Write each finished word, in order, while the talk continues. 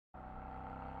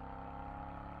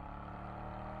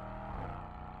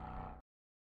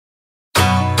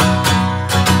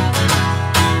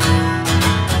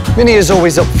MINI is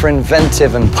always up for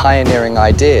inventive and pioneering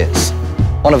ideas.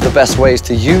 One of the best ways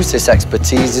to use this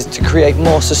expertise is to create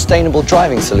more sustainable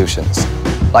driving solutions,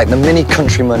 like the MINI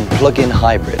Countryman plug-in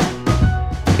hybrid.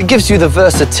 It gives you the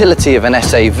versatility of an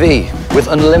SAV with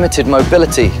unlimited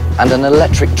mobility and an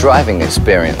electric driving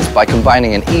experience by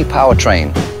combining an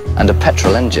e-powertrain and a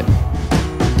petrol engine.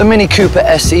 The Mini Cooper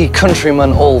SE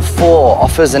Countryman ALL4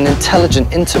 offers an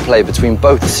intelligent interplay between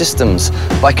both systems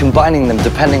by combining them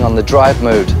depending on the drive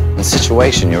mode and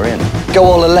situation you're in. Go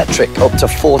all electric up to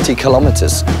 40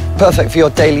 kilometers, perfect for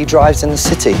your daily drives in the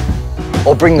city.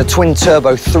 Or bring the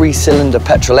twin-turbo 3-cylinder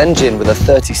petrol engine with a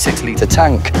 36-litre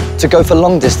tank to go for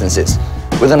long distances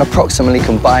with an approximately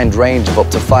combined range of up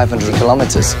to 500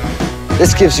 kilometers.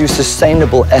 This gives you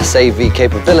sustainable SAV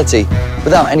capability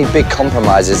without any big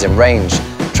compromises in range,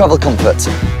 travel comfort,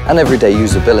 and everyday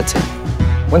usability.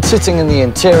 When sitting in the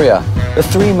interior, the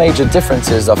three major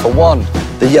differences are, for one,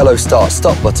 the yellow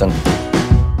start-stop button.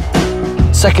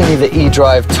 Secondly, the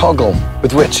eDrive toggle,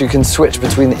 with which you can switch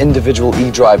between the individual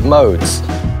eDrive modes.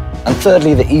 And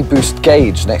thirdly, the eBoost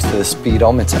gauge next to the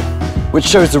speedometer, which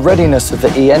shows the readiness of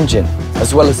the e-engine,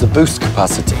 as well as the boost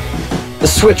capacity. The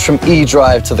switch from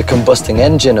eDrive to the combusting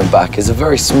engine and back is a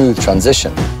very smooth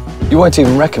transition. You won't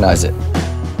even recognize it,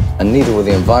 and neither will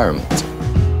the environment.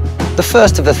 The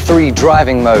first of the three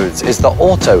driving modes is the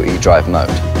Auto eDrive mode.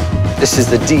 This is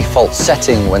the default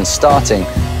setting when starting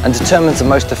and determines the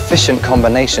most efficient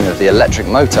combination of the electric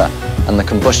motor and the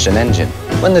combustion engine.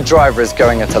 When the driver is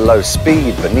going at a low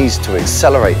speed but needs to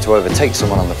accelerate to overtake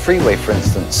someone on the freeway, for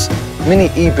instance, MINI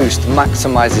eBoost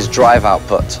maximizes drive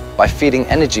output by feeding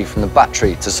energy from the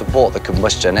battery to support the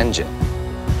combustion engine.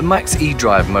 The Max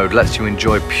eDrive mode lets you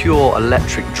enjoy pure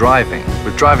electric driving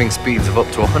with driving speeds of up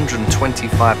to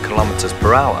 125 kilometers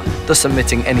per hour, thus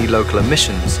emitting any local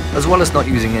emissions, as well as not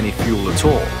using any fuel at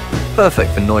all.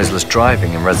 Perfect for noiseless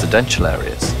driving in residential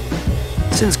areas.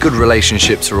 Since good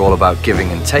relationships are all about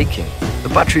giving and taking, the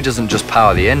battery doesn't just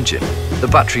power the engine. The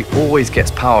battery always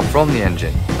gets power from the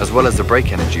engine, as well as the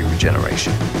brake energy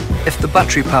regeneration. If the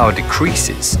battery power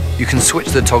decreases, you can switch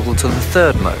the toggle to the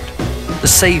third mode. The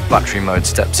Save Battery mode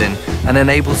steps in and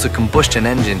enables the combustion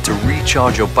engine to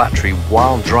recharge your battery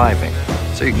while driving,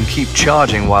 so you can keep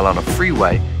charging while on a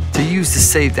freeway to use the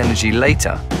saved energy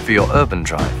later for your urban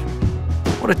drive.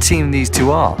 What a team these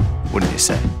two are, wouldn't you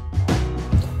say?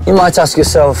 You might ask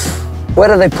yourself, where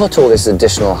do they put all this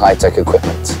additional high-tech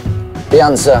equipment? The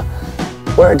answer,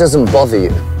 where it doesn't bother you.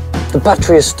 The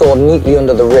battery is stored neatly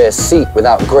under the rear seat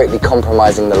without greatly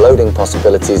compromising the loading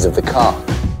possibilities of the car.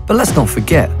 But let's not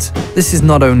forget, this is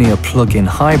not only a plug-in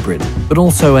hybrid, but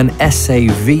also an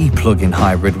SAV plug-in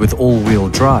hybrid with all-wheel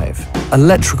drive.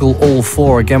 Electrical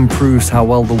ALL4 again proves how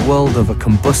well the world of a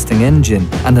combusting engine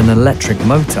and an electric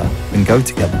motor can go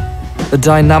together. The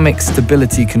dynamic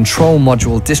stability control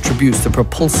module distributes the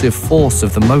propulsive force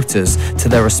of the motors to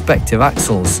their respective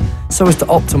axles so as to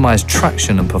optimize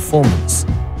traction and performance.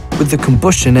 With the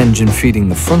combustion engine feeding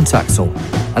the front axle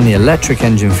and the electric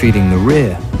engine feeding the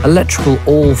rear, electrical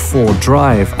ALL4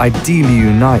 drive ideally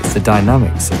unites the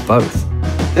dynamics of both.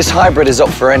 This hybrid is up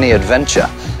for any adventure,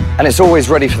 and it's always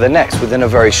ready for the next within a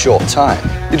very short time.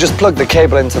 You just plug the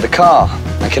cable into the car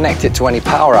and connect it to any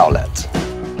power outlet.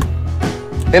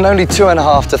 In only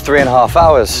 2.5 to 3.5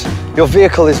 hours, your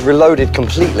vehicle is reloaded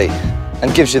completely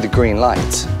and gives you the green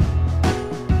light.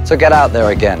 So get out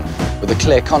there again with a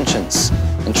clear conscience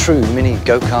and true MINI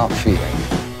go-kart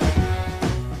feeling.